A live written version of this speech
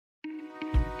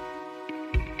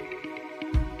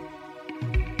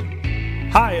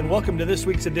Hi, and welcome to this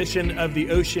week's edition of the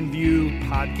Ocean View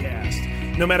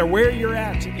Podcast. No matter where you're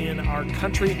at in our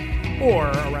country or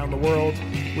around the world,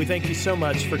 we thank you so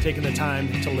much for taking the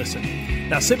time to listen.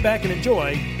 Now sit back and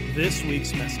enjoy this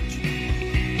week's message.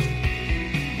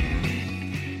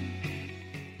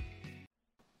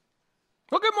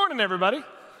 Well, good morning, everybody.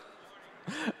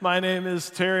 My name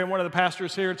is Terry. I'm one of the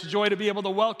pastors here. It's a joy to be able to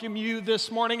welcome you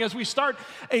this morning as we start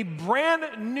a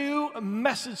brand new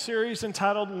message series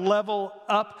entitled Level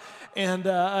Up. And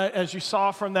as you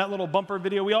saw from that little bumper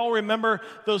video, we all remember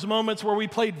those moments where we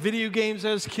played video games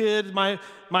as kids.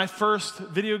 My first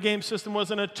video game system was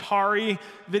an Atari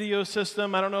video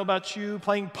system. I don't know about you,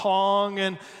 playing Pong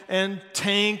and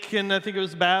Tank, and I think it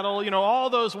was Battle, all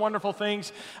those wonderful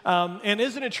things. And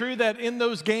isn't it true that in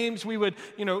those games we would,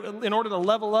 in order to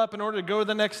level up, in order to go to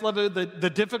the next level, the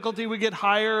difficulty would get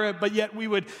higher, but yet we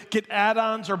would get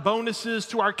add-ons or bonuses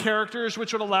to our characters,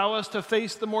 which would allow us to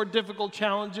face the more difficult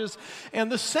challenges.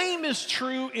 And the same is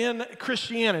true in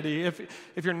Christianity.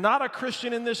 If you're not a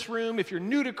Christian in this room, if you're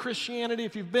new to Christianity,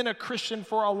 if you've been a Christian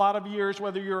for a lot of years,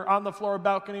 whether you're on the floor,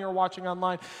 balcony, or watching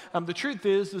online, the truth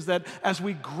is that as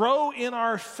we grow in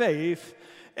our faith,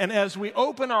 and as we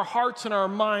open our hearts and our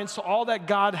minds to all that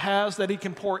God has that He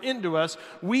can pour into us,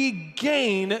 we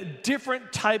gain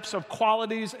different types of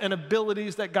qualities and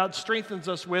abilities that God strengthens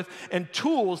us with and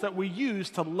tools that we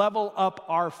use to level up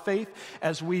our faith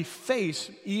as we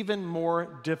face even more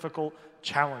difficult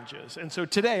challenges. And so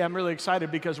today I'm really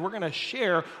excited because we're going to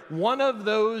share one of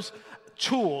those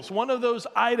tools, one of those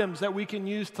items that we can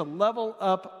use to level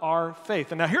up our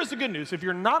faith. And now here's the good news. If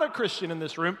you're not a Christian in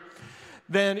this room,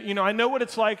 then, I know what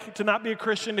it's like to not be a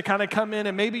Christian, to kind of come in,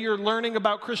 and maybe you're learning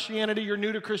about Christianity, you're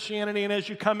new to Christianity, and as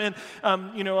you come in, a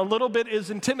little bit is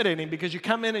intimidating because you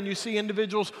come in and you see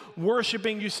individuals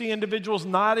worshiping, you see individuals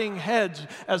nodding heads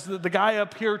as the guy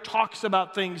up here talks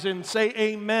about things and say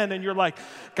amen, and you're like,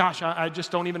 gosh, I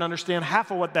just don't even understand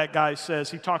half of what that guy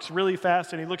says. He talks really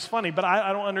fast and he looks funny, but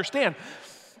I don't understand.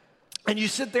 And you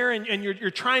sit there and you're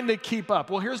trying to keep up.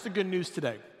 Well, here's the good news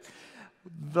today.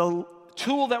 The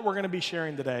tool that we're going to be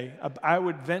sharing today, I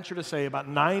would venture to say about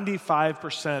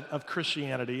 95% of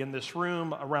Christianity in this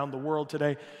room, around the world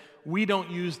today, we don't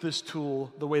use this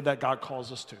tool the way that God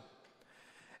calls us to.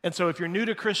 And so if you're new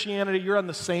to Christianity, you're on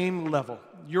the same level.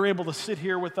 You're able to sit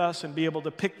here with us and be able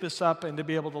to pick this up and to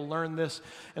be able to learn this.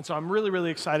 And so I'm really,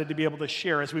 really excited to be able to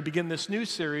share as we begin this new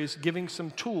series, giving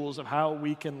some tools of how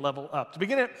we can level up. To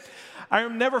begin it, I'll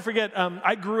never forget,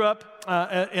 I grew up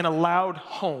in a loud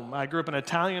home. I grew up in an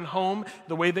Italian home.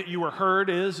 The way that you were heard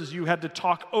is you had to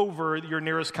talk over your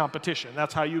nearest competition.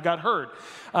 That's how you got heard.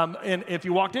 And if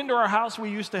you walked into our house, we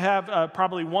used to have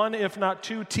probably one, if not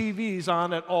two, TVs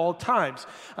on at all times.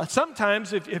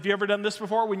 Sometimes, if you ever done this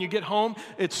before, when you get home,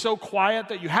 it's so quiet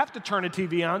that you have to turn a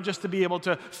TV on just to be able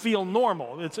to feel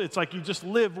normal. It's like you just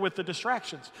live with the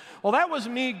distractions. Well, that was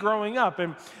me growing up.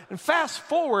 And fast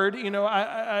forward,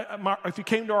 if you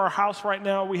came to our house right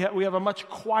now, we have a much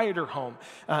quieter home.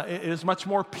 It is a much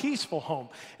more peaceful home.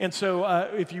 And so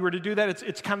if you were to do that,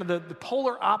 it's kind of the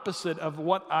polar opposite of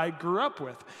what I grew up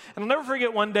with. And I'll never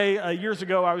forget one day, years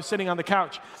ago, I was sitting on the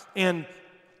couch, and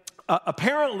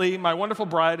apparently my wonderful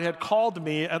bride had called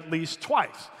me at least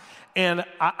twice. And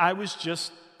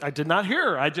I did not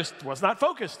hear her. I just was not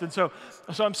focused. And so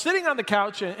I'm sitting on the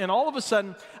couch, and all of a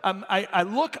sudden, I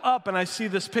look up and I see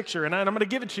this picture. And I'm going to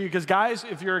give it to you because, guys,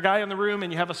 if you're a guy in the room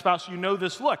and you have a spouse, you know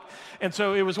this look. And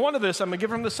so it was one of this. I'm going to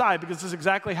give him the side because this is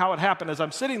exactly how it happened. As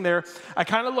I'm sitting there, I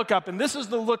kind of look up, and this is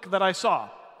the look that I saw.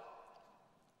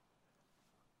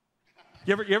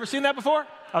 You ever seen that before?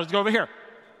 I'll just go over here.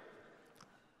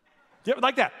 Yeah,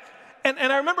 like that. And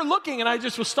I remember looking, and I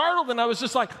just was startled, and I was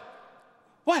just like,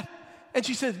 what? And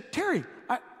she said, Terry,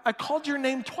 I called your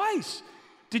name twice.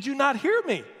 Did you not hear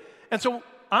me? And so,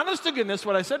 honest to goodness,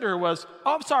 what I said to her was,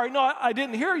 oh, I'm sorry, no, I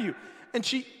didn't hear you. And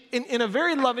she, in a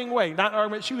very loving way, not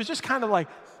argument, she was just kind of like,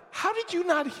 how did you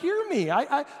not hear me?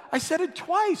 I said it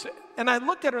twice. And I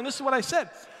looked at her, and this is what I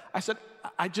said. I said,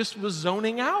 I just was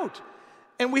zoning out.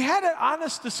 And we had an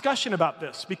honest discussion about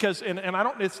this because, and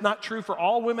it's not true for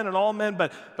all women and all men,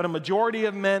 but a majority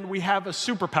of men, we have a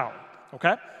superpower,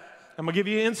 okay? I'm going to give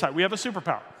you an insight. We have a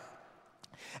superpower.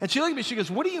 And she looked at me, she goes,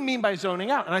 what do you mean by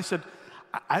zoning out? And I said,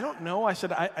 I don't know. I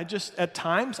said, I just, at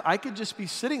times, I could just be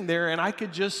sitting there and I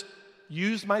could just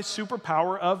use my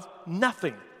superpower of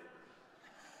nothing.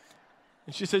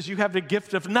 And she says, you have the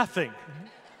gift of nothing.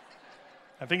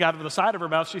 I think out of the side of her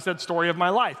mouth, she said, story of my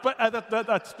life. But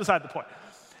that's beside the point.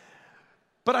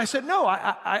 But I said, no,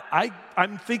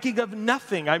 I'm thinking of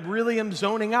nothing. I really am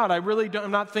zoning out.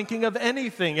 I'm not thinking of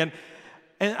anything.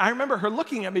 And I remember her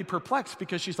looking at me perplexed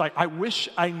because she's like, I wish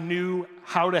I knew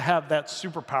how to have that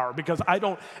superpower because I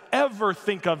don't ever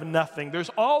think of nothing.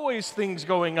 There's always things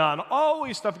going on,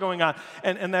 always stuff going on.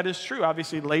 And that is true.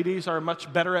 Obviously, ladies are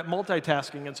much better at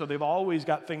multitasking, and so they've always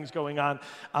got things going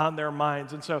on their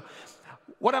minds. And so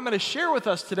what I'm going to share with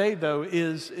us today, though,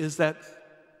 is that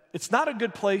it's not a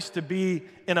good place to be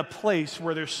in a place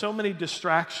where there's so many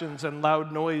distractions and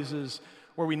loud noises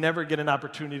where we never get an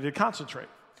opportunity to concentrate.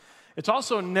 It's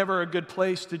also never a good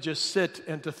place to just sit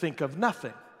and to think of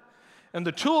nothing. And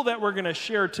the tool that we're going to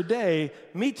share today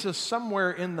meets us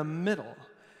somewhere in the middle.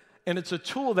 And it's a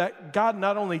tool that God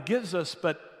not only gives us,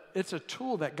 but it's a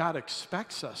tool that God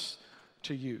expects us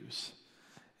to use.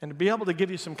 And to be able to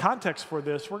give you some context for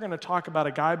this, we're going to talk about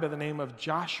a guy by the name of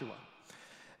Joshua.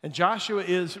 And Joshua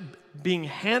is being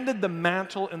handed the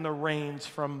mantle and the reins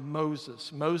from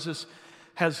Moses. Moses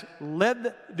has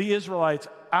led the Israelites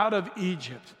out of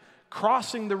Egypt,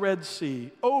 crossing the Red Sea,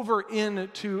 over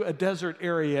into a desert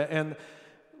area, and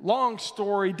long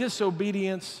story,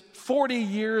 disobedience, 40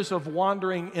 years of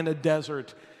wandering in a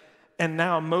desert, and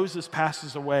now Moses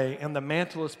passes away, and the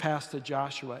mantle is passed to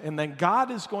Joshua. And then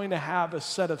God is going to have a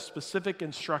set of specific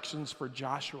instructions for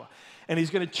Joshua, and he's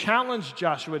going to challenge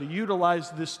Joshua to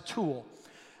utilize this tool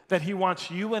that he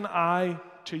wants you and I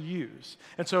to use.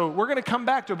 And so we're going to come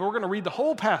back to it, but we're going to read the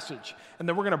whole passage, and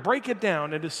then we're going to break it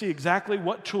down and to see exactly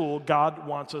what tool God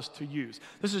wants us to use.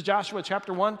 This is Joshua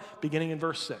chapter 1, beginning in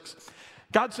verse 6.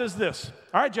 God says this,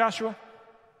 all right, Joshua,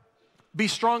 be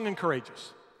strong and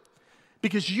courageous,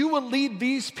 because you will lead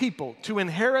these people to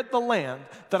inherit the land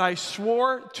that I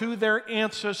swore to their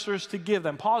ancestors to give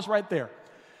them. Pause right there.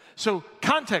 So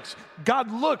context,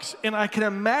 God looks, and I can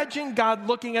imagine God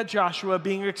looking at Joshua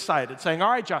being excited, saying, all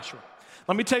right, Joshua,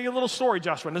 let me tell you a little story,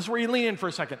 Joshua, and this is where you lean in for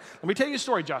a second. Let me tell you a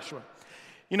story, Joshua.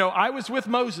 You know, I was with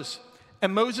Moses,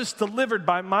 and Moses delivered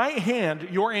by my hand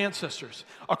your ancestors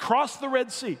across the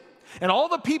Red Sea. And all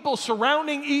the people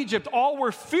surrounding Egypt all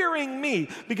were fearing me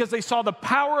because they saw the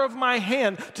power of my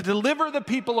hand to deliver the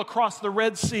people across the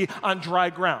Red Sea on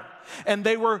dry ground. And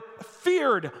they were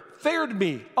feared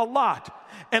me a lot.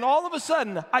 And all of a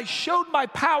sudden, I showed my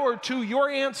power to your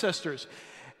ancestors,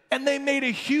 and they made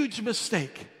a huge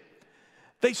mistake.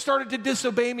 They started to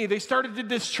disobey me. They started to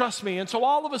distrust me. And so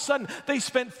all of a sudden, they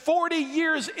spent 40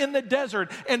 years in the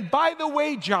desert. And by the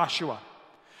way, Joshua,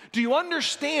 do you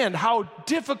understand how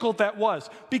difficult that was?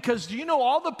 Because do you know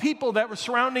all the people that were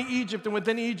surrounding Egypt and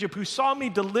within Egypt who saw me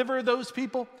deliver those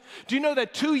people? Do you know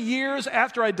that 2 years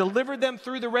after I delivered them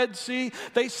through the Red Sea,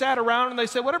 they sat around and they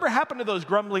said, whatever happened to those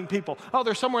grumbling people? Oh,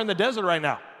 they're somewhere in the desert right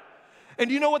now. And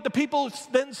do you know what the people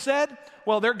then said?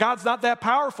 Well, their God's not that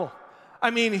powerful. I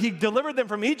mean, he delivered them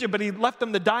from Egypt, but he left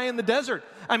them to die in the desert.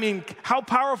 I mean, how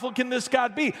powerful can this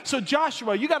God be? So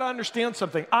Joshua, you got to understand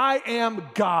something. I am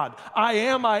God. I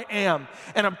am.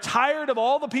 And I'm tired of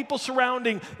all the people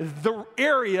surrounding the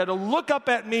area to look up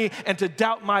at me and to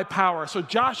doubt my power. So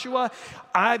Joshua,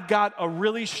 I've got a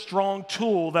really strong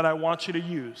tool that I want you to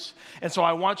use. And so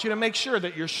I want you to make sure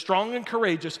that you're strong and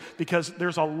courageous because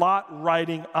there's a lot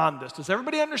riding on this. Does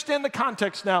everybody understand the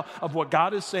context now of what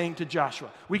God is saying to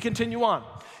Joshua? We continue on.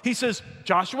 He says,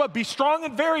 Joshua, be strong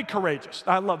and very courageous.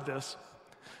 I love this.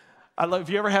 If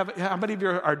you ever have, how many of you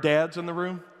are dads in the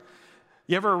room?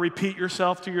 You ever repeat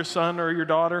yourself to your son or your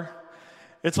daughter?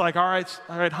 It's like, all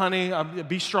right, honey,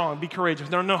 be strong, be courageous.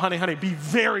 No, honey, be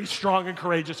very strong and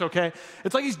courageous, okay?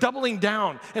 It's like he's doubling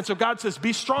down. And so God says,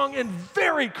 be strong and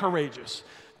very courageous.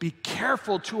 Be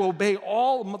careful to obey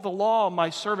all the law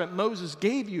my servant Moses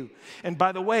gave you. And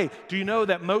by the way, do you know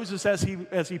that Moses, as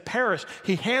he perished,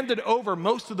 he handed over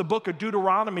most of the book of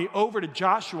Deuteronomy over to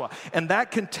Joshua, and that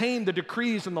contained the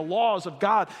decrees and the laws of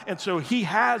God. And so he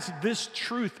has this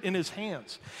truth in his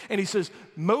hands. And he says,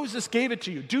 Moses gave it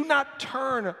to you. Do not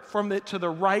turn from it to the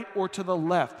right or to the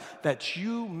left, that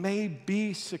you may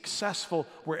be successful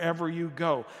wherever you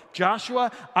go.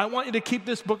 Joshua, I want you to keep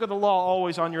this book of the law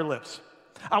always on your lips.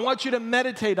 I want you to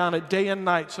meditate on it day and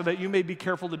night so that you may be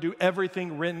careful to do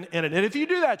everything written in it. And if you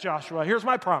do that, Joshua, here's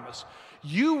my promise.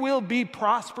 You will be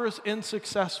prosperous and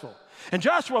successful. And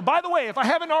Joshua, by the way, if I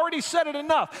haven't already said it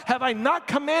enough, have I not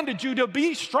commanded you to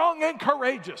be strong and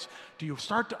courageous? Do you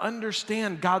start to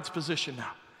understand God's position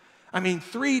now? I mean,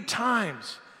 3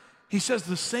 times he says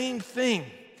the same thing.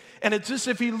 And it's as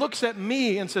if he looks at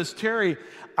me and says, Terry,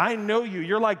 I know you.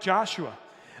 You're like Joshua.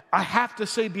 I have to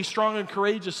say be strong and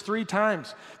courageous 3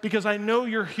 times because I know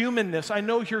your humanness. I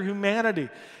know your humanity.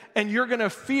 And you're going to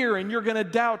fear and you're going to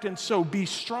doubt. And so be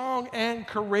strong and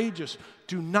courageous.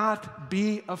 Do not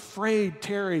be afraid,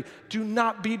 Terry. Do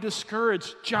not be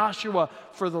discouraged, Joshua,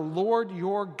 for the Lord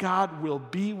your God will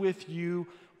be with you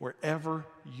wherever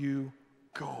you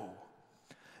go.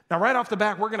 Now, right off the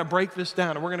bat, we're going to break this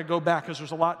down, and we're going to go back because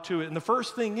there's a lot to it. And the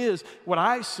first thing is, what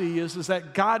I see is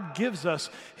that God gives us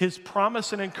his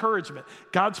promise and encouragement.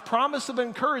 God's promise of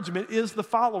encouragement is the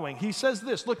following. He says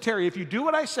this, look, Terry, if you do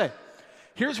what I say,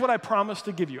 here's what I promise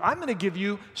to give you. I'm going to give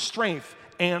you strength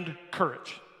and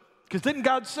courage. Because didn't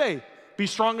God say, be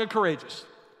strong and courageous?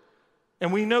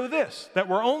 And we know this, that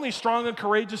we're only strong and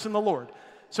courageous in the Lord.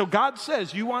 So God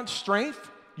says, you want strength?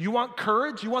 You want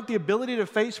courage? You want the ability to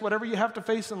face whatever you have to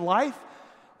face in life?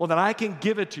 Well, then I can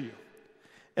give it to you.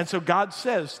 And so God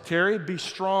says, Terry, be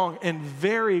strong and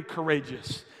very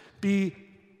courageous. Be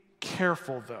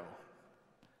careful, though.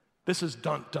 This is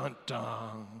dun, dun,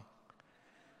 dun.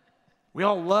 We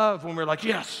all love when we're like,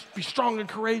 yes, be strong and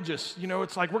courageous. You know,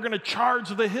 it's like we're going to charge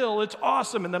the hill. It's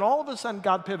awesome. And then all of a sudden,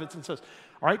 God pivots and says,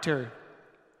 all right, Terry,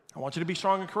 I want you to be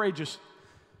strong and courageous,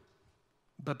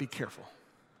 but be careful.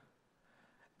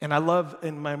 And I love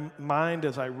in my mind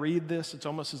as I read this, it's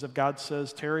almost as if God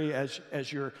says, Terry,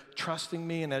 as you're trusting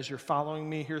me and as you're following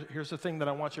me, here's the thing that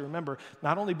I want you to remember.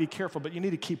 Not only be careful, but you need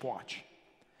to keep watch.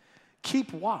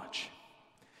 Keep watch.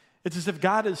 It's as if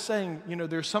God is saying, you know,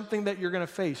 there's something that you're going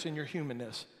to face in your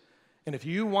humanness. And if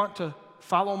you want to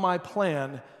follow my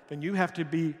plan, then you have to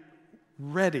be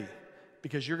ready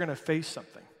because you're going to face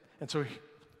something. And so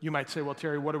you might say, well,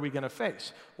 Terry, what are we going to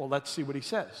face? Well, let's see what he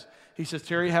says. He says,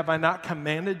 Terry, have I not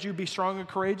commanded you be strong and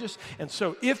courageous? And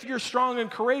so if you're strong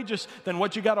and courageous, then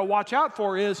what you got to watch out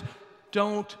for is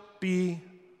don't be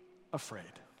afraid.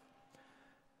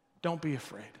 Don't be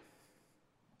afraid.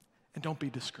 And don't be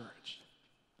discouraged.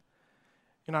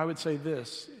 You know, I would say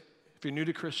this, if you're new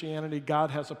to Christianity,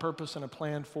 God has a purpose and a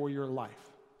plan for your life.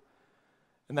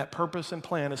 And that purpose and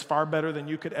plan is far better than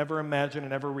you could ever imagine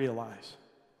and ever realize.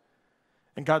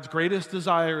 And God's greatest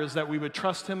desire is that we would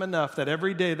trust him enough that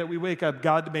every day that we wake up,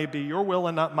 God, may be your will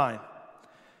and not mine.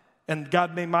 And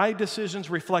God, may my decisions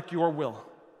reflect your will.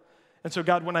 And so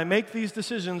God, when I make these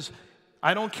decisions,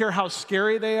 I don't care how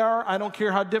scary they are. I don't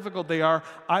care how difficult they are.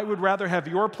 I would rather have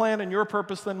your plan and your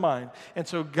purpose than mine. And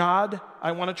so God,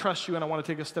 I want to trust you and I want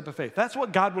to take a step of faith. That's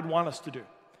what God would want us to do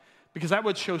because that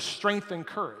would show strength and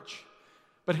courage.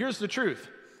 But here's the truth.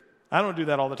 I don't do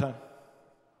that all the time.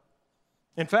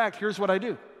 In fact, here's what I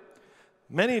do.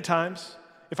 Many times,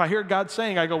 if I hear God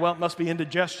saying, I go, well, it must be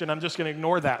indigestion. I'm just going to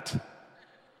ignore that.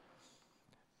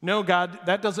 No, God,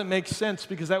 that doesn't make sense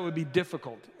because that would be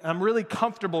difficult. I'm really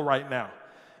comfortable right now.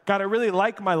 God, I really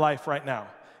like my life right now.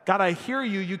 God, I hear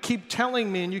you. You keep telling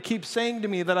me and you keep saying to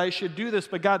me that I should do this.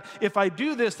 But God, if I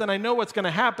do this, then I know what's going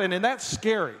to happen, and that's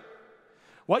scary.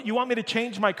 What, you want me to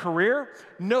change my career?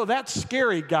 No, that's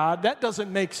scary, God. That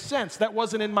doesn't make sense. That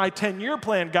wasn't in my 10-year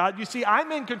plan, God. You see,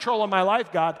 I'm in control of my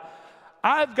life, God.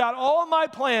 I've got all of my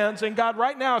plans, and God,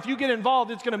 right now, if you get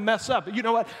involved, it's going to mess up. You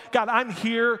know what? God, I'm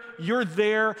here. You're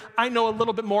there. I know a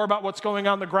little bit more about what's going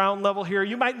on the ground level here.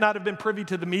 You might not have been privy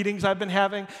to the meetings I've been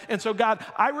having. And so, God,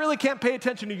 I really can't pay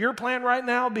attention to your plan right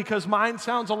now because mine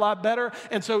sounds a lot better.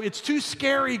 And so it's too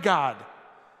scary, God.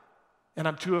 And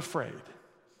I'm too afraid.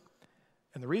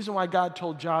 And the reason why God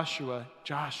told Joshua,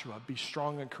 be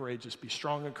strong and courageous, be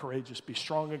strong and courageous, be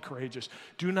strong and courageous.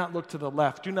 Do not look to the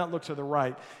left, do not look to the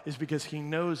right, is because he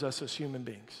knows us as human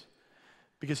beings.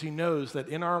 Because he knows that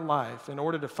in our life, in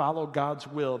order to follow God's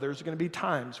will, there's going to be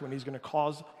times when he's going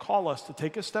to call us to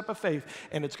take a step of faith,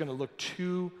 and it's going to look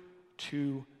too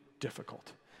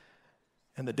difficult.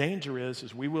 And the danger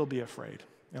is we will be afraid.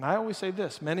 And I always say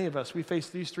this, many of us, we face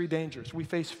these three dangers. We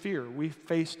face fear, we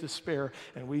face despair,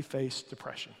 and we face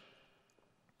depression.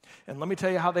 And let me tell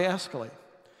you how they escalate.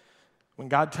 When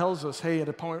God tells us, hey, at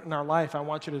a point in our life, I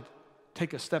want you to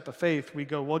take a step of faith, we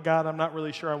go, well, God, I'm not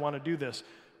really sure I want to do this.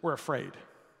 We're afraid.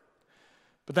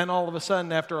 But then all of a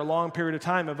sudden, after a long period of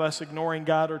time of us ignoring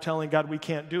God or telling God we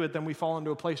can't do it, then we fall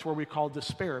into a place where we call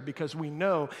despair because we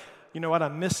know, you know what,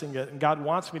 I'm missing it, and God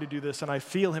wants me to do this, and I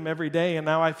feel him every day, and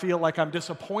now I feel like I'm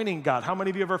disappointing God. How many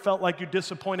of you ever felt like you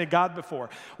disappointed God before?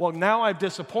 Well, now I've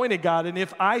disappointed God, and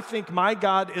if I think my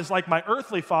God is like my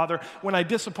earthly father, when I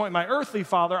disappoint my earthly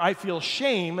father, I feel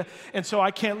shame, and so I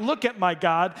can't look at my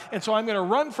God, and so I'm going to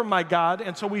run from my God,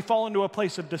 and so we fall into a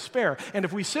place of despair. And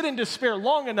if we sit in despair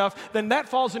long enough, then that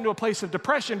falls into a place of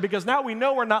depression because now we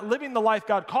know we're not living the life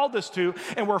God called us to,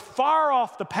 and we're far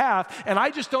off the path, and I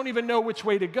just don't even know which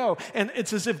way to go. And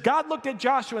it's as if God looked at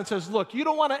Joshua and says, look, you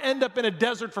don't want to end up in a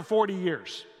desert for 40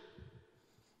 years.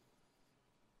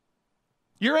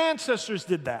 Your ancestors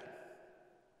did that.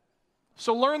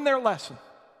 So learn their lesson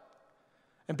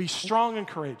and be strong and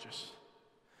courageous.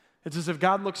 It's as if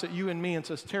God looks at you and me and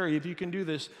says, Terry, if you can do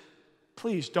this,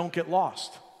 please don't get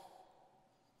lost.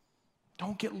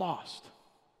 Don't get lost.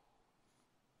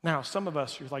 Now, some of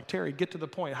us, you're like, Terry, get to the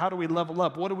point. How do we level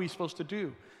up? What are we supposed to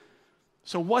do?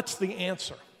 So what's the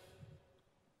answer?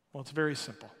 Well, it's very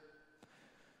simple.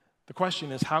 The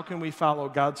question is, how can we follow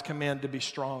God's command to be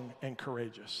strong and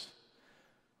courageous?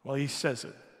 Well, he says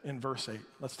it in verse 8.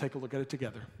 Let's take a look at it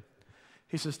together.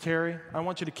 He says, Terry, I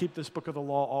want you to keep this book of the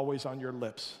law always on your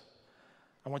lips.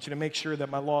 I want you to make sure that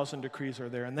my laws and decrees are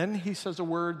there. And then he says a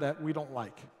word that we don't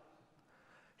like.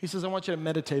 He says, I want you to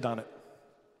meditate on it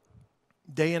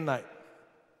day and night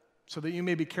so that you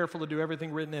may be careful to do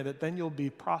everything written in it. Then you'll be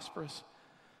prosperous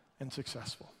and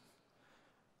successful.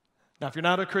 Now, if you're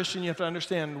not a Christian, you have to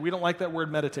understand, we don't like that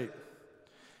word meditate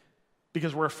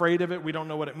because we're afraid of it. We don't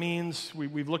know what it means.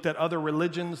 We've looked at other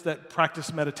religions that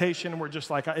practice meditation, and we're just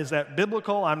like, is that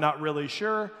biblical? I'm not really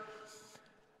sure.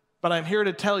 But I'm here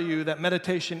to tell you that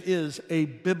meditation is a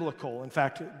biblical. In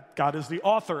fact, God is the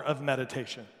author of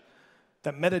meditation.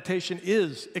 That meditation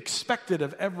is expected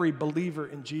of every believer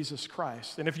in Jesus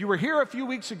Christ. And if you were here a few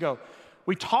weeks ago,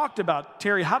 we talked about,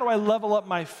 Terry, how do I level up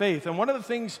my faith? And one of the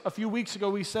things a few weeks ago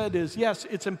we said is, yes,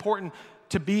 it's important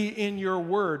to be in your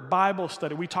word, Bible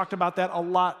study. We talked about that a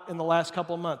lot in the last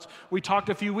couple of months. We talked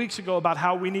a few weeks ago about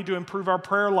how we need to improve our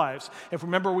prayer lives. If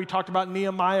remember, we talked about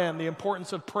Nehemiah and the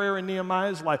importance of prayer in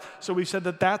Nehemiah's life. So we said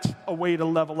that that's a way to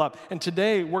level up. And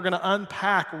today we're going to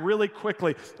unpack really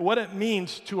quickly what it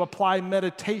means to apply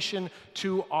meditation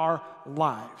to our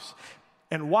lives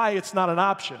and why it's not an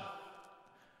option,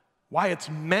 why it's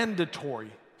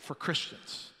mandatory for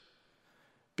Christians.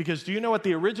 Because do you know what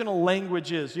the original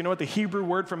language is? Do you know what the Hebrew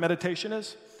word for meditation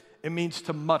is? It means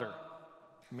to mutter.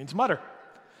 It means mutter.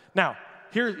 Now,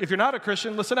 here, if you're not a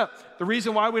Christian, listen up. The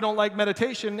reason why we don't like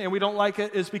meditation and we don't like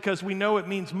it is because we know it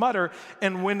means mutter.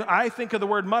 And when I think of the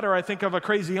word mutter, I think of a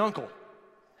crazy uncle.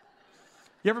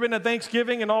 You ever been at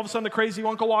Thanksgiving and all of a sudden the crazy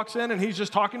uncle walks in and he's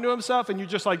just talking to himself and you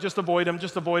just like, just avoid him,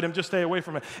 just stay away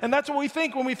from it. And that's what we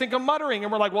think when we think of muttering.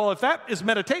 And we're like, well, if that is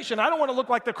meditation, I don't want to look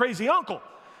like the crazy uncle.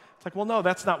 It's like, well, no,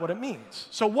 that's not what it means.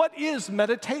 So what is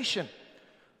meditation?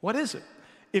 What is it?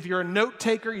 If you're a note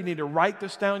taker, you need to write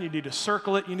this down, you need to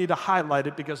circle it, you need to highlight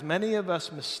it, because many of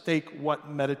us mistake what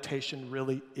meditation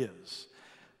really is.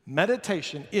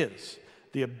 Meditation is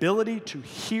the ability to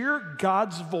hear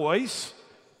God's voice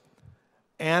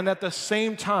and at the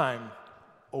same time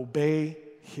obey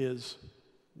His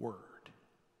word.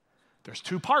 There's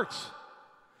two parts.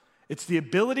 It's the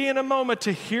ability in a moment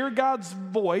to hear God's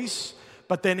voice,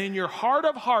 but then in your heart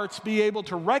of hearts, be able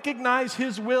to recognize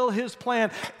His will, His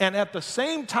plan, and at the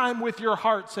same time with your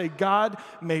heart say, God,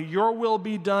 may your will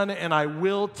be done, and I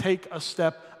will take a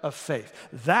step of faith.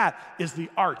 That is the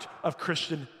art of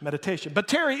Christian meditation. But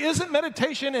Terry, isn't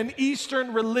meditation an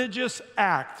Eastern religious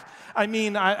act? I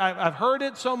mean, I've heard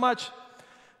it so much.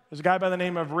 There's a guy by the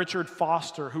name of Richard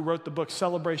Foster who wrote the book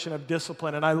Celebration of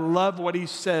Discipline, and I love what he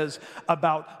says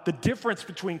about the difference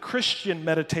between Christian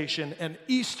meditation and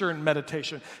Eastern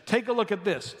meditation. Take a look at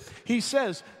this. He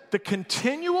says, the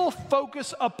continual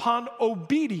focus upon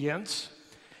obedience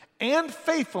and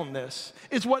faithfulness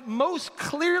is what most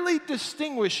clearly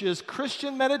distinguishes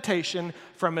Christian meditation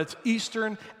from its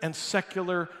Eastern and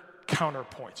secular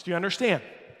counterpoints. Do you understand?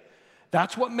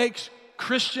 That's what makes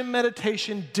Christian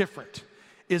meditation different,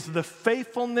 is the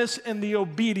faithfulness and the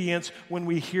obedience when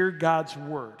we hear God's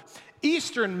word.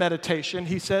 Eastern meditation,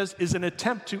 he says, is an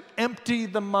attempt to empty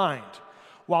the mind,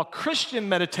 while Christian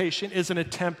meditation is an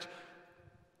attempt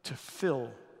to fill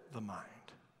the mind.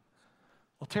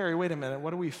 Well, Terry, wait a minute.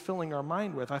 What are we filling our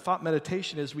mind with? I thought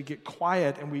meditation is we get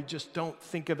quiet and we just don't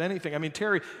think of anything. I mean,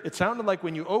 Terry, it sounded like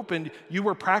when you opened, you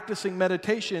were practicing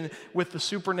meditation with the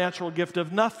supernatural gift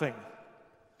of nothing.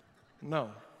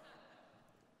 No.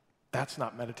 That's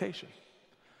not meditation.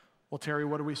 Well, Terry,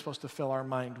 what are we supposed to fill our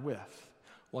mind with?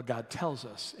 Well, God tells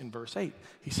us in verse 8.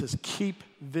 He says, keep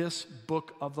this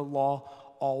book of the law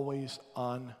always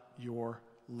on your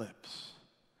lips.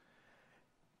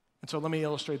 And so let me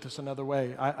illustrate this another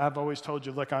way. I've always told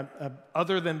you, look,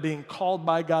 other than being called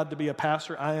by God to be a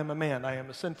pastor, I am a man. I am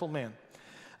a sinful man.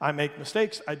 I make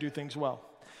mistakes. I do things well.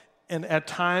 And at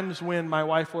times when my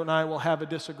wife and I will have a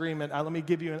disagreement, let me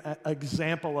give you an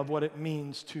example of what it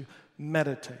means to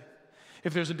meditate.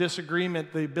 If there's a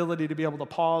disagreement, the ability to be able to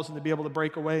pause and to be able to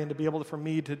break away and to be able for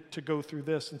me to go through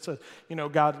this and say,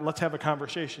 God, let's have a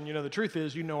conversation. The truth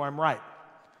is, I'm right.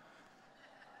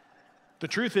 The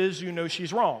truth is,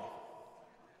 she's wrong.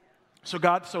 So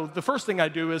the first thing I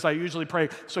do is I usually pray,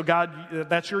 so God,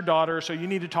 that's your daughter, so you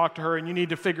need to talk to her and you need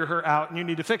to figure her out and you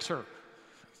need to fix her.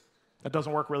 That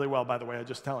doesn't work really well, by the way, I'm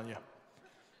just telling you.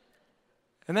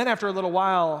 And then after a little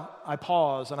while, I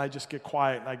pause and I just get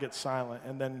quiet and I get silent.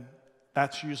 And then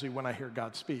that's usually when I hear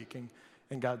God speak.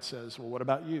 And God says, well, what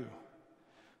about you?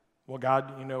 Well,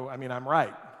 God, I'm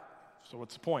right. So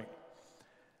what's the point?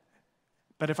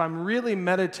 But if I'm really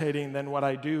meditating, then what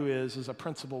I do is a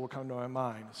principle will come to my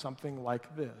mind, something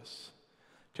like this.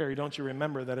 Terry, don't you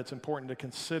remember that it's important to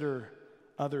consider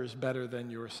others better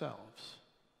than yourselves?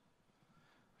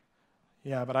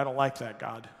 Yeah, but I don't like that,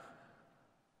 God.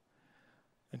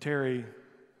 And Terry,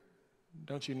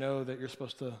 don't you know that you're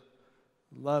supposed to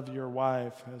love your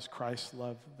wife as Christ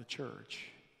loved the church?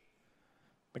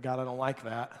 But God, I don't like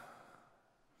that.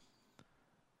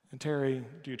 And Terry,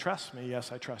 do you trust me?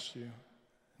 Yes, I trust you.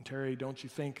 And Terry, don't you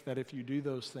think that if you do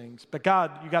those things, but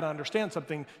God, you got to understand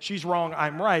something. She's wrong,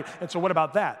 I'm right. And so what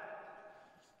about that?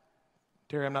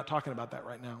 Terry, I'm not talking about that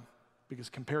right now, because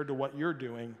compared to what you're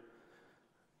doing,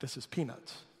 this is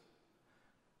peanuts.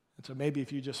 And so maybe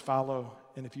if you just follow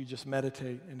and if you just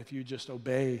meditate and if you just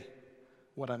obey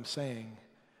what I'm saying,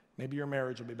 maybe your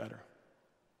marriage will be better.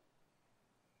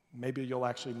 Maybe you'll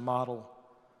actually model.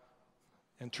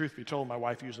 And truth be told, my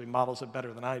wife usually models it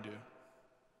better than I do.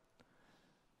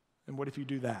 And what if you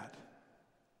do that?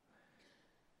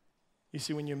 You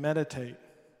see, when you meditate,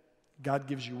 God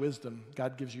gives you wisdom,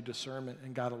 God gives you discernment,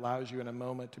 and God allows you in a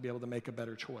moment to be able to make a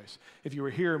better choice. If you were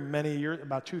here many years,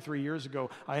 about 2-3 years ago,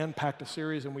 I unpacked a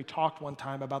series and we talked one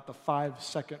time about the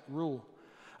 5-second rule.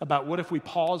 About what if we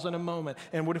pause in a moment,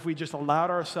 and what if we just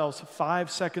allowed ourselves 5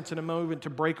 seconds in a moment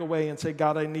to break away and say,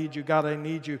 God, I need you, God, I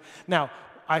need you. Now,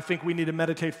 I think we need to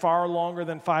meditate far longer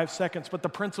than 5 seconds, but the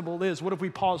principle is, what if we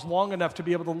pause long enough to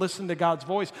be able to listen to God's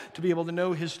voice, to be able to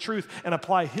know His truth and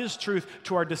apply His truth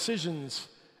to our decisions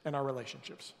and our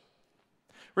relationships?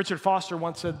 Richard Foster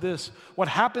once said this: what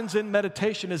happens in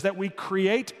meditation is that we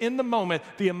create in the moment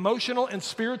the emotional and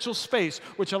spiritual space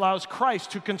which allows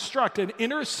Christ to construct an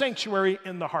inner sanctuary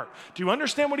in the heart. Do you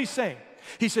understand what he's saying?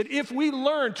 He said, if we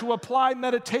learn to apply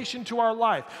meditation to our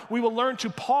life, we will learn to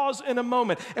pause in a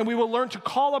moment, and we will learn to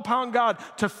call upon God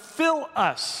to fill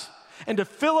us and to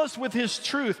fill us with His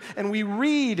truth. And we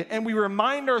read and we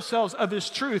remind ourselves of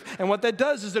His truth. And what that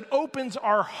does is it opens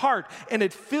our heart and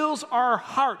it fills our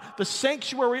heart, the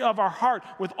sanctuary of our heart,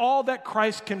 with all that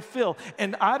Christ can fill.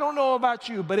 And I don't know about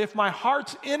you, but if my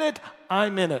heart's in it,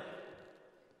 I'm in it.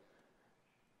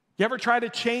 You ever try to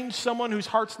change someone whose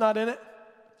heart's not in it?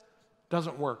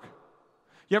 Doesn't work.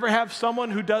 You ever have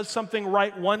someone who does something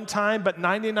right one time, but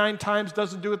 99 times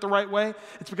doesn't do it the right way?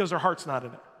 It's because their heart's not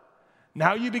in it.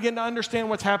 Now you begin to understand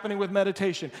what's happening with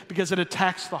meditation, because it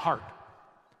attacks the heart.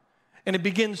 And it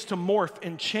begins to morph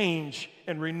and change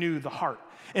and renew the heart.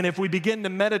 And if we begin to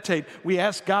meditate, we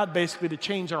ask God basically to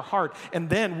change our heart, and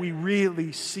then we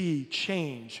really see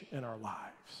change in our lives.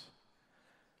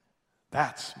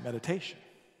 That's meditation.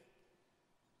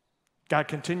 God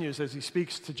continues as He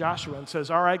speaks to Joshua and says,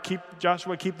 all right, keep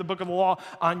the book of the law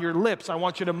on your lips. I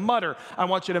want you to mutter. I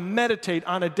want you to meditate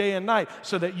on it day and night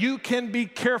so that you can be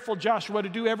careful, Joshua, to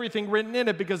do everything written in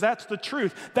it, because that's the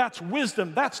truth. That's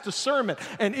wisdom. That's discernment.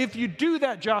 And if you do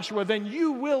that, Joshua, then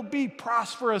you will be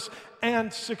prosperous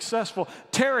and successful.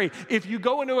 Terry, if you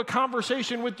go into a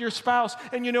conversation with your spouse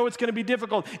and you know it's going to be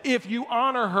difficult, if you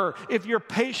honor her, if you're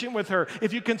patient with her,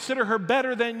 if you consider her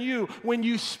better than you when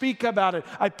you speak about it,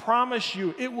 I promise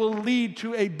you it will lead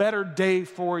to a better day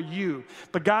for you.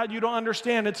 But God, you don't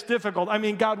understand, it's difficult. I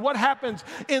mean, God, what happens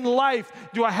in life?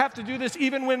 Do I have to do this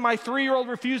even when my 3-year-old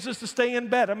refuses to stay in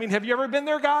bed? I mean, have you ever been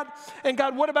there, God? And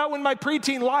God, what about when my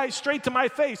preteen lies straight to my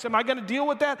face? Am I going to deal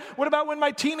with that? What about when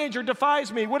my teenager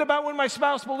defies me? What about when my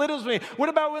spouse belittles me? What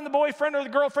about when the boyfriend or the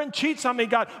girlfriend cheats on me,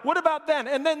 God? What about then?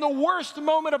 And then the worst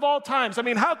moment of all times. I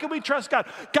mean, how can we trust God?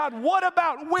 God, what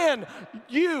about when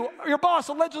your boss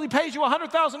allegedly pays you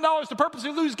 $100,000 to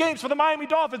purposely lose games for the Miami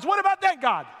Dolphins? What about that,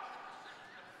 God?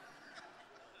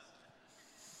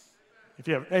 If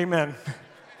you have, amen.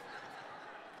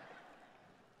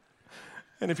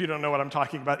 And if you don't know what I'm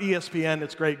talking about, ESPN,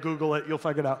 it's great. Google it. You'll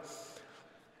figure it out.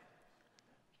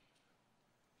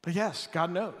 But yes,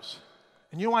 God knows.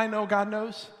 And you know why I know God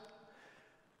knows?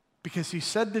 Because He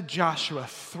said to Joshua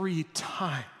 3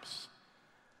 times,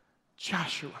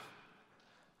 Joshua,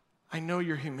 I know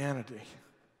your humanity.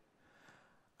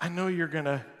 I know you're going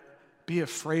to be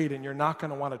afraid and you're not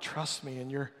going to want to trust me,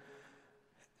 and you're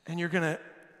going to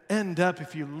end up,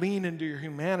 if you lean into your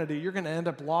humanity, you're going to end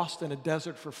up lost in a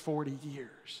desert for 40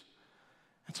 years.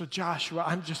 And so Joshua,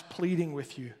 I'm just pleading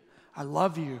with you. I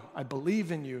love you. I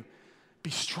believe in you. Be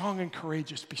strong and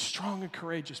courageous. Be strong and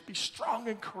courageous. Be strong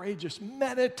and courageous.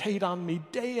 Meditate on me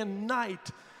day and night,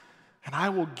 and I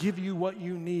will give you what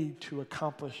you need to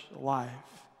accomplish life.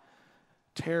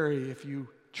 Terry, if you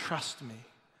trust me,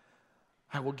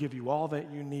 I will give you all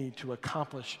that you need to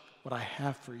accomplish what I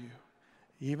have for you,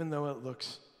 even though it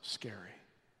looks scary.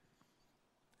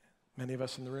 Many of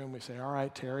us in the room, we say, all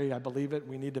right, Terry, I believe it.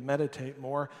 We need to meditate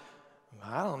more.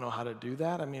 I don't know how to do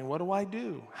that. I mean, what do I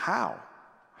do? How?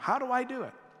 How do I do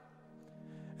it?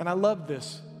 And I love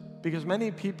this because many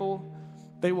people,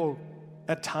 they will,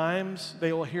 at times,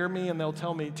 they will hear me and they'll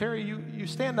tell me, Terry, you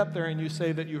stand up there and you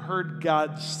say that you heard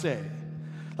God say.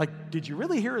 Like, did you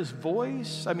really hear his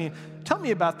voice? I mean, tell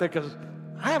me about that because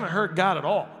I haven't heard God at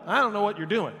all. I don't know what you're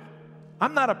doing.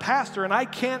 I'm not a pastor and I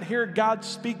can't hear God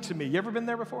speak to me. You ever been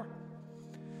there before?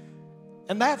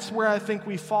 And that's where I think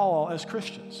we fall as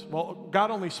Christians. Well,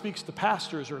 God only speaks to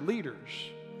pastors or leaders.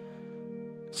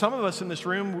 Some of us in this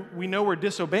room, we know we're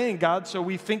disobeying God, so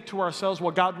we think to ourselves,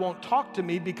 well, God won't talk to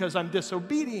me because I'm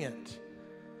disobedient.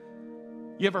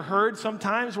 You ever heard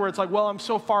sometimes where it's like, well, I'm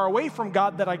so far away from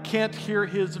God that I can't hear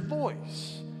his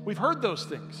voice? We've heard those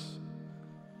things.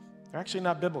 They're actually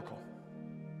not biblical.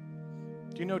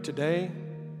 Do you know today,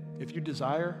 if you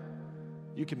desire,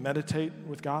 you can meditate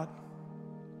with God?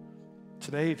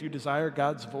 Today, if you desire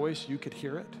God's voice, you could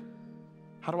hear it.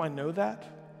 How do I know that?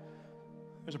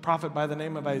 There's a prophet by the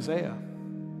name of Isaiah.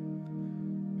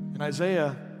 And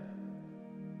Isaiah,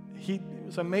 he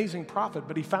was an amazing prophet,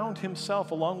 but he found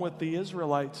himself, along with the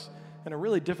Israelites, in a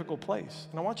really difficult place.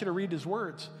 And I want you to read his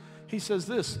words. He says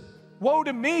this, "Woe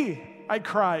to me, I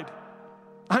cried.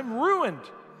 I'm ruined,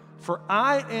 for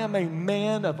I am a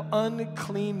man of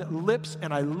unclean lips,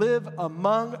 and I live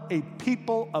among a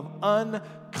people of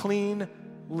unclean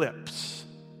lips."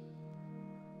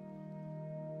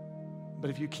 But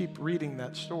if you keep reading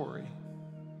that story,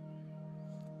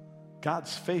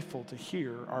 God's faithful to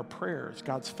hear our prayers.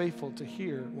 God's faithful to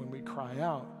hear when we cry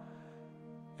out.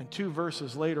 And 2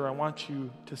 verses later, I want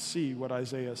you to see what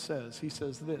Isaiah says. He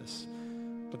says this,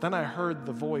 "But then I heard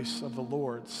the voice of the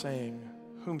Lord saying,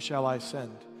 'Whom shall I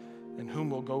send? And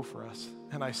whom will go for us?'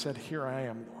 And I said, 'Here I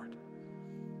am, Lord.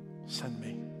 Send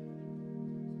me.'"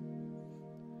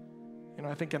 You know,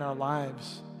 I think in our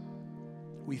lives,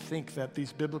 we think that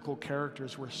these biblical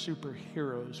characters were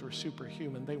superheroes or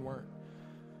superhuman. They weren't.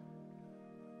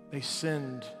 They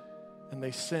sinned, and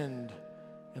they sinned,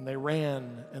 and they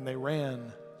ran, and they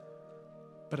ran.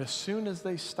 But as soon as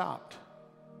they stopped,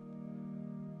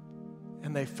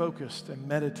 and they focused and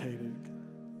meditated,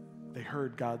 they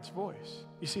heard God's voice.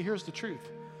 You see, here's the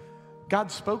truth.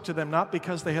 God spoke to them not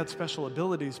because they had special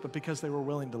abilities, but because they were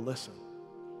willing to listen.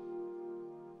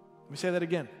 Let me say that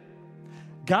again.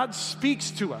 God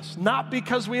speaks to us, not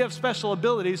because we have special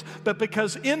abilities, but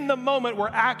because in the moment we're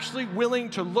actually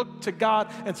willing to look to God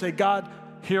and say, "God,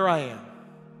 here I am.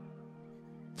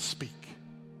 Speak."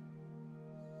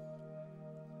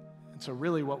 And so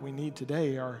really what we need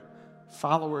today are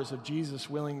followers of Jesus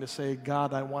willing to say,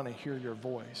 "God, I want to hear your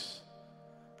voice.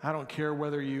 I don't care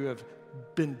whether you have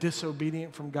been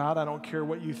disobedient from God. I don't care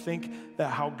what you think, that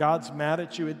how God's mad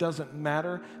at you. It doesn't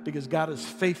matter because God is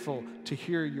faithful to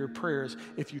hear your prayers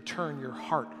if you turn your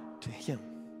heart to him."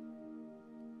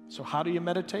 So how do you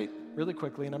meditate? Really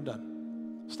quickly, and I'm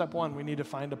done. Step 1, we need to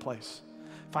find a place.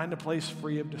 Find a place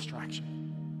free of distraction.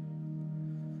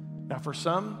 Now for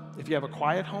some, if you have a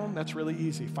quiet home, that's really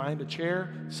easy. Find a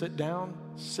chair, sit down,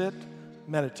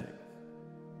 meditate.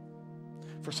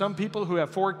 For some people who have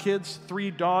 4 kids,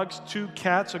 3 dogs, 2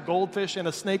 cats, a goldfish, and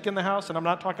a snake in the house, and I'm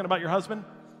not talking about your husband.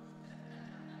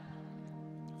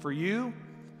 For you,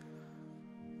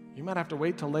 you might have to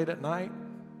wait till late at night.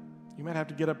 You might have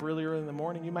to get up really early in the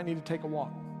morning. You might need to take a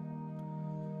walk.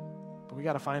 But we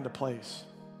got to find a place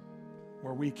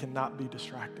where we cannot be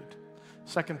distracted.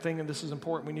 Second thing, and this is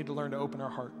important, we need to learn to open our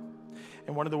heart.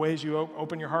 And one of the ways you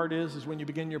open your heart is when you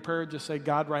begin your prayer, just say,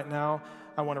 "God, right now,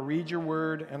 I want to read your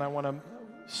word and I want to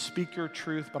speak your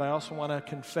truth, but I also want to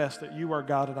confess that you are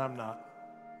God and I'm not."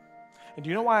 And do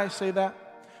you know why I say that?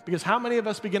 Because how many of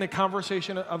us begin a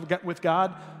conversation with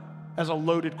God as a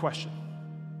loaded question?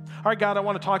 All right, God, I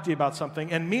want to talk to you about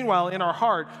something. And meanwhile, in our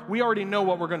heart, we already know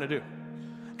what we're going to do.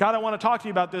 God, I want to talk to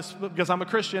you about this because I'm a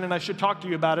Christian and I should talk to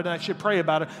you about it and I should pray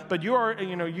about it. But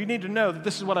you need to know that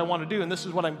this is what I want to do and this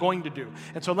is what I'm going to do.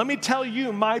 And so let me tell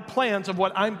you my plans of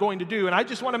what I'm going to do. And I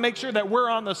just want to make sure that we're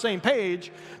on the same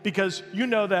page because you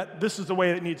know that this is the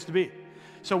way it needs to be.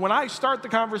 So when I start the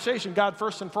conversation, God,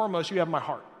 first and foremost, you have my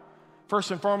heart. First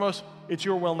and foremost, it's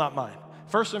your will, not mine.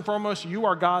 First and foremost, you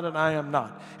are God and I am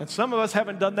not. And some of us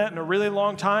haven't done that in a really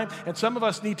long time. And some of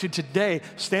us need to today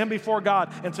stand before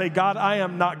God and say, "God, I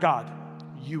am not God.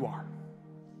 You are."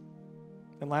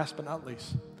 And last but not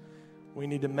least, we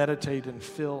need to meditate and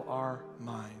fill our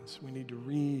minds. We need to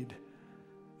read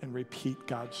and repeat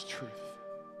God's truth.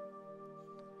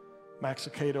 Max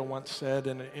Lucado once said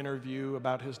in an interview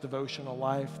about his devotional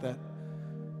life that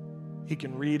He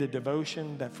can read a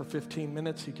devotion that for 15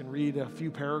 minutes, he can read a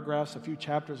few paragraphs, a few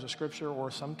chapters of scripture,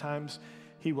 or sometimes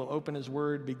he will open his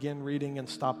word, begin reading, and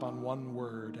stop on one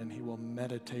word, and he will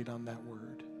meditate on that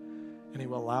word. And he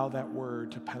will allow that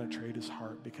word to penetrate his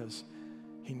heart because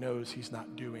he knows he's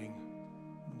not doing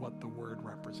what the word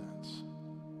represents.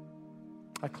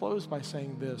 I close by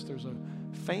saying this. There's a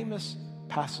famous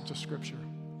passage of scripture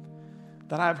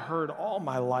that I've heard all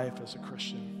my life as a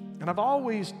Christian. And I've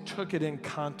always took it in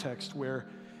context where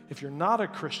if you're not a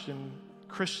Christian,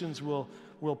 Christians will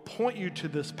point you to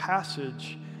this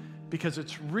passage because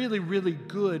it's really, really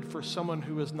good for someone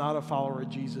who is not a follower of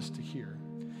Jesus to hear.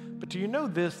 But do you know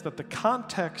this, that the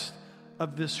context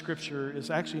of this scripture is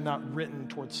actually not written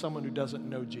towards someone who doesn't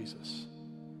know Jesus?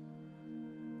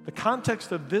 The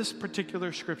context of this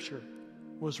particular scripture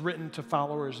was written to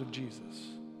followers of Jesus.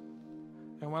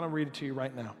 And I want to read it to you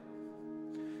right now.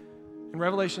 In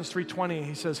Revelation 3:20,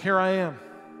 he says, "Here I am.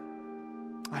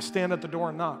 I stand at the door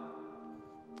and knock.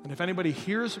 And if anybody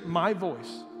hears my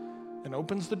voice and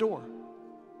opens the door,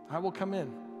 I will come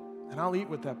in and I'll eat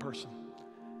with that person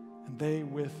and they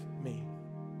with me."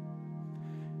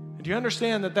 And do you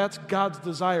understand that that's God's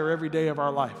desire every day of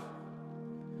our life?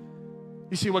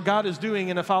 You see, what God is doing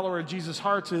in a follower of Jesus'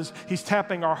 hearts is he's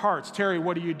tapping our hearts. Terry,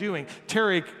 what are you doing?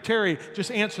 Terry,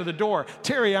 just answer the door.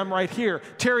 Terry, I'm right here.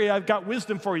 Terry, I've got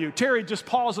wisdom for you. Terry, just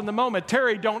pause in the moment.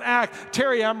 Terry, don't act.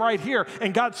 Terry, I'm right here.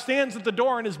 And God stands at the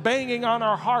door and is banging on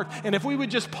our heart. And if we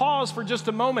would just pause for just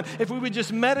a moment, if we would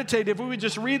just meditate, if we would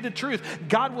just read the truth,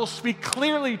 God will speak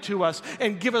clearly to us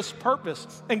and give us purpose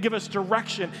and give us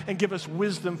direction and give us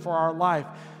wisdom for our life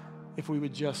if we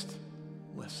would just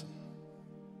listen.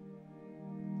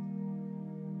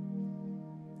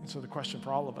 So the question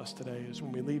for all of us today is,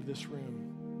 when we leave this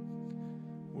room,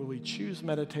 will we choose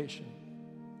meditation?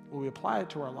 Will we apply it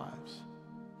to our lives?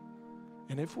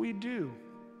 And if we do,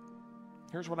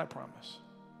 here's what I promise.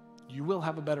 You will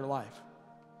have a better life.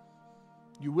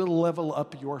 You will level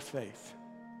up your faith.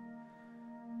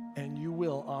 And you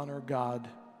will honor God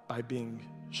by being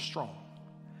strong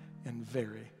and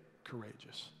very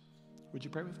courageous. Would you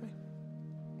pray with me?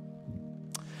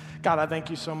 God, I thank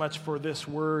you so much for this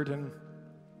word. And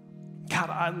God,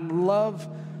 I love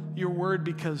your word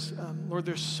because, Lord,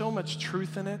 there's so much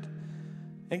truth in it.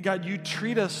 And God, you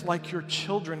treat us like your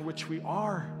children, which we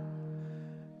are.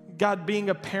 God, being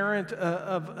a parent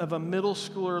of a middle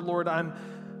schooler, Lord, I'm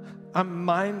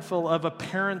mindful of a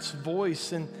parent's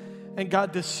voice. And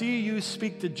God, to see you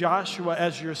speak to Joshua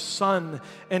as your son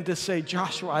and to say,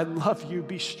 Joshua, I love you.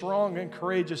 Be strong and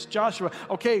courageous. Joshua,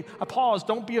 okay, I pause.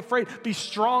 Don't be afraid. Be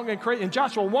strong and courageous. And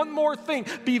Joshua, one more thing.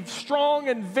 Be strong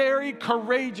and very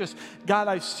courageous. God,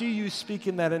 I see you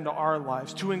speaking that into our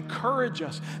lives to encourage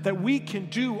us that we can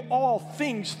do all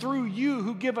things through you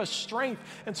who give us strength.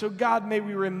 And so, God, may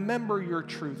we remember your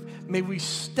truth. May we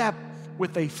step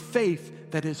with a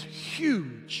faith that is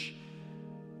huge,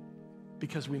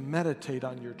 because we meditate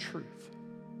on your truth.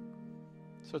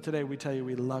 So today we tell you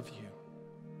we love you.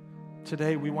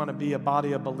 Today we want to be a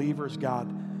body of believers,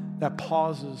 God, that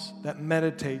pauses, that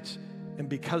meditates, and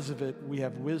because of it, we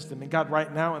have wisdom. And God,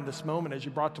 right now in this moment, as you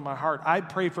brought to my heart, I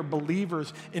pray for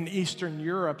believers in Eastern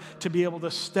Europe to be able to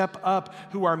step up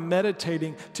who are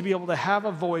meditating, to be able to have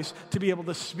a voice, to be able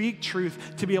to speak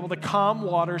truth, to be able to calm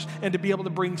waters, and to be able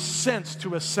to bring sense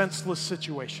to a senseless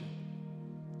situation.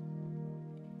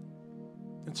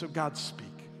 And so, God, speak.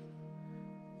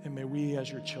 And may we,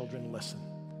 as your children, listen.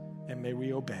 And may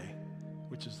we obey,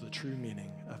 which is the true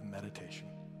meaning of meditation.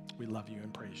 We love you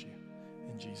and praise you.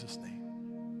 In Jesus' name,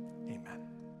 amen.